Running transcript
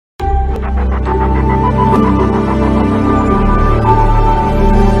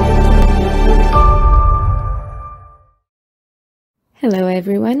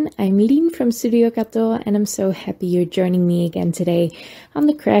everyone, I'm Lien from Studio Kato and I'm so happy you're joining me again today on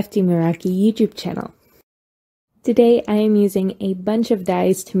the Crafty Meraki YouTube channel. Today I am using a bunch of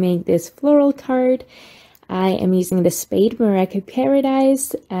dies to make this floral card. I am using the Spade Meraki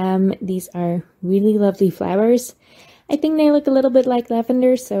Paradise. These are really lovely flowers. I think they look a little bit like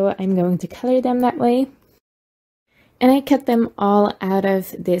lavender, so I'm going to color them that way. And I cut them all out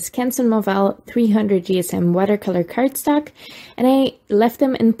of this Canson Mauval 300 GSM watercolor cardstock, and I left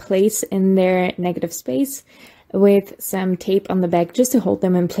them in place in their negative space with some tape on the back just to hold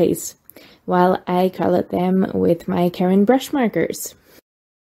them in place, while I colored them with my Caron brush markers.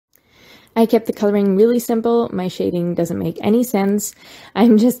 I kept the coloring really simple. My shading doesn't make any sense.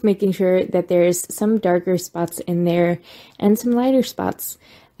 I'm just making sure that there's some darker spots in there and some lighter spots.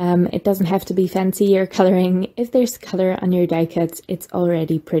 It doesn't have to be fancy or coloring. If there's color on your die cuts, it's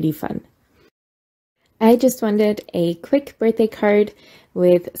already pretty fun. I just wanted a quick birthday card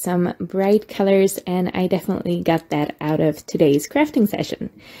with some bright colors, and I definitely got that out of today's crafting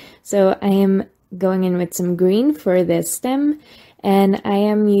session. So I am going in with some green for the stem, and I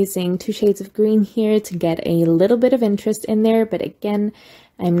am using 2 shades of green here to get a little bit of interest in there, but again,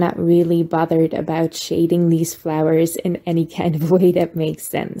 I'm not really bothered about shading these flowers in any kind of way that makes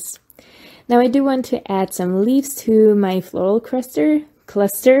sense. Now I do want to add some leaves to my floral cluster,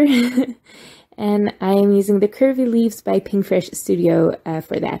 and I am using the Curvy Leaves by Pinkfresh Studio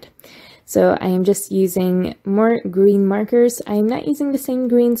for that. So I am just using more green markers. I'm not using the same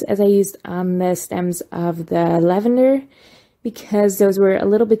greens as I used on the stems of the lavender, because those were a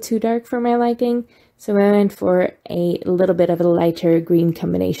little bit too dark for my liking. So I went for a little bit of a lighter green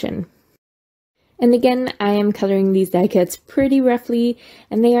combination. And again, I am coloring these die cuts pretty roughly,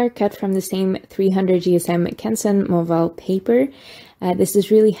 and they are cut from the same 300 GSM Canson Mauval paper. This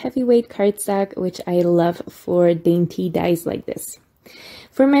is really heavyweight cardstock, which I love for dainty dies like this.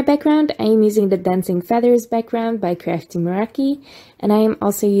 For my background, I am using the Dancing Feathers background by Crafty Meraki, and I am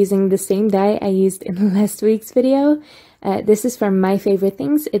also using the same die I used in last week's video. This is from My Favorite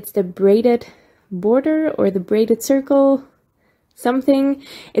Things. It's the Braided border or the braided circle something.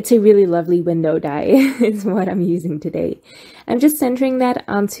 It's a really lovely window die is what I'm using today. I'm just centering that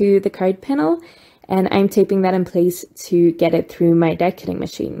onto the card panel, and I'm taping that in place to get it through my die cutting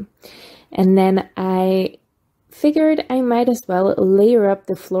machine. And then I figured I might as well layer up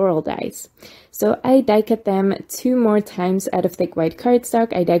the floral dies. So I die cut them 2 more times out of thick white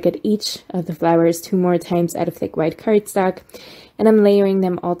cardstock. I die cut each of the flowers 2 more times out of thick white cardstock, and I'm layering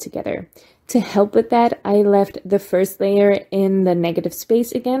them all together. To help with that, I left the first layer in the negative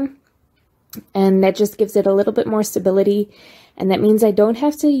space again, and that just gives it a little bit more stability, and that means I don't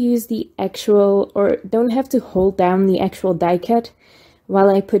have to use the actual, or don't have to hold down the actual die cut while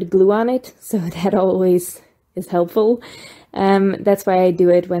I put glue on it, so that always is helpful. That's why I do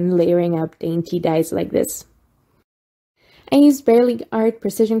it when layering up dainty dies like this. I used Barely Art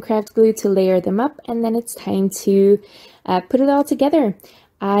Precision Craft glue to layer them up, and then it's time to put it all together.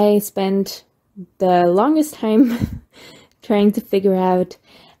 I spent the longest time trying to figure out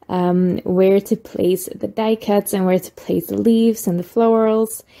where to place the die cuts and where to place the leaves and the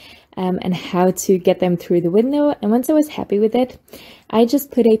florals, and how to get them through the window. And once I was happy with it, I just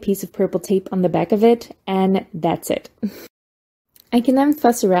put a piece of purple tape on the back of it, and that's it. I can then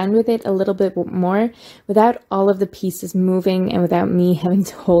fuss around with it a little bit more without all of the pieces moving and without me having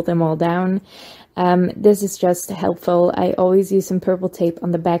to hold them all down. This is just helpful. I always use some purple tape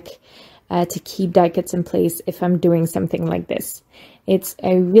on the back to keep die cuts in place if I'm doing something like this. It's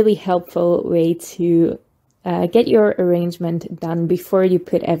a really helpful way to get your arrangement done before you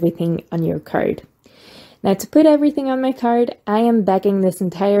put everything on your card. Now, to put everything on my card, I am backing this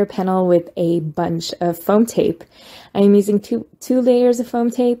entire panel with a bunch of foam tape. I am using two layers of foam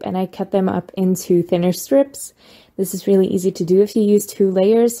tape, and I cut them up into thinner strips. This is really easy to do if you use 2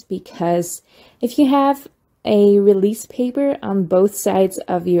 layers, because if you have a release paper on both sides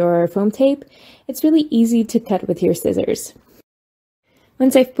of your foam tape, it's really easy to cut with your scissors.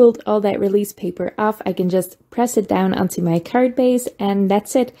 Once I've pulled all that release paper off, I can just press it down onto my card base, and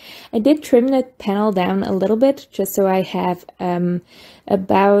that's it. I did trim the panel down a little bit, just so I have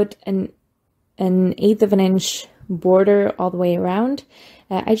about an 1/8 of an inch border all the way around.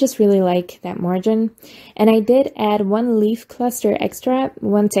 I just really like that margin. And I did add 1 leaf cluster extra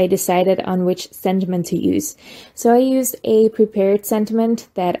once I decided on which sentiment to use. So I used a prepared sentiment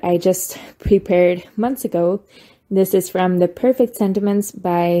that I just prepared months ago. This is from the Perfect Sentiments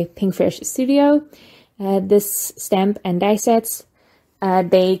by Pinkfresh Studio. This stamp and die sets,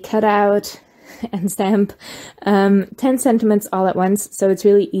 they cut out and stamp 10 sentiments all at once, so it's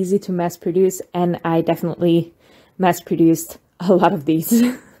really easy to mass produce, and I definitely mass produced a lot of these.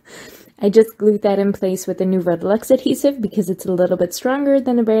 I just glued that in place with the Nouveau Deluxe adhesive because it's a little bit stronger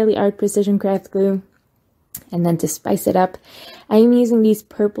than the Barely Art Precision Craft glue. And then to spice it up, I am using these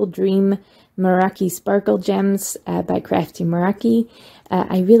Purple Dream Meraki Sparkle Gems by Crafty Meraki.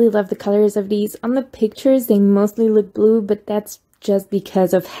 I really love the colors of these. On the pictures, they mostly look blue, but that's just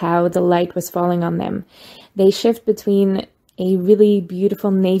because of how the light was falling on them. They shift between a really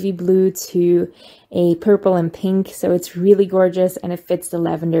beautiful navy blue to a purple and pink, so it's really gorgeous and it fits the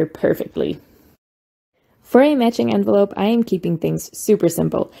lavender perfectly. For a matching envelope, I am keeping things super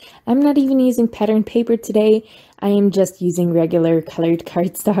simple. I'm not even using pattern paper today. I am just using regular colored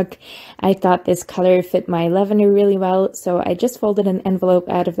cardstock. I thought this color fit my lavender really well, so I just folded an envelope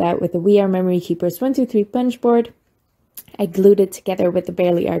out of that with the We Are Memory Keepers 123 punch board. I glued it together with the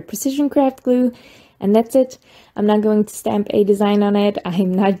Barely Art Precision Craft glue, and that's it. I'm not going to stamp a design on it.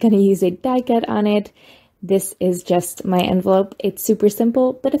 I'm not going to use a die cut on it. This is just my envelope. It's super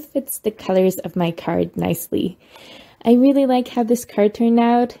simple, but it fits the colors of my card nicely. I really like how this card turned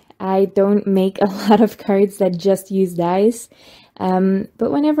out. I don't make a lot of cards that just use dies,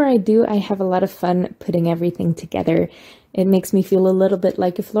 but whenever I do, I have a lot of fun putting everything together. It makes me feel a little bit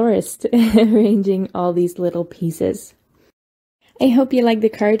like a florist, arranging all these little pieces. I hope you liked the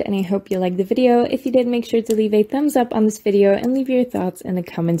card and I hope you liked the video. If you did, make sure to leave a thumbs up on this video and leave your thoughts in the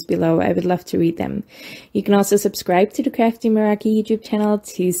comments below. I would love to read them. You can also subscribe to the Crafty Meraki YouTube channel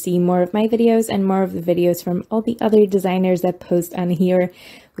to see more of my videos and more of the videos from all the other designers that post on here.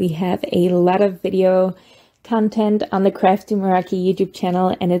 We have a lot of video content on the Crafty Meraki YouTube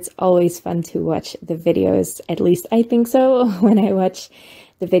channel, and it's always fun to watch the videos. At least I think so when I watch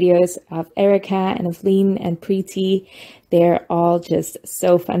the videos of Erica and of Lien and Preeti. They're all just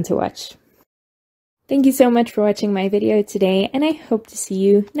so fun to watch. Thank you so much for watching my video today, and I hope to see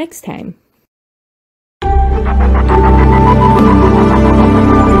you next time.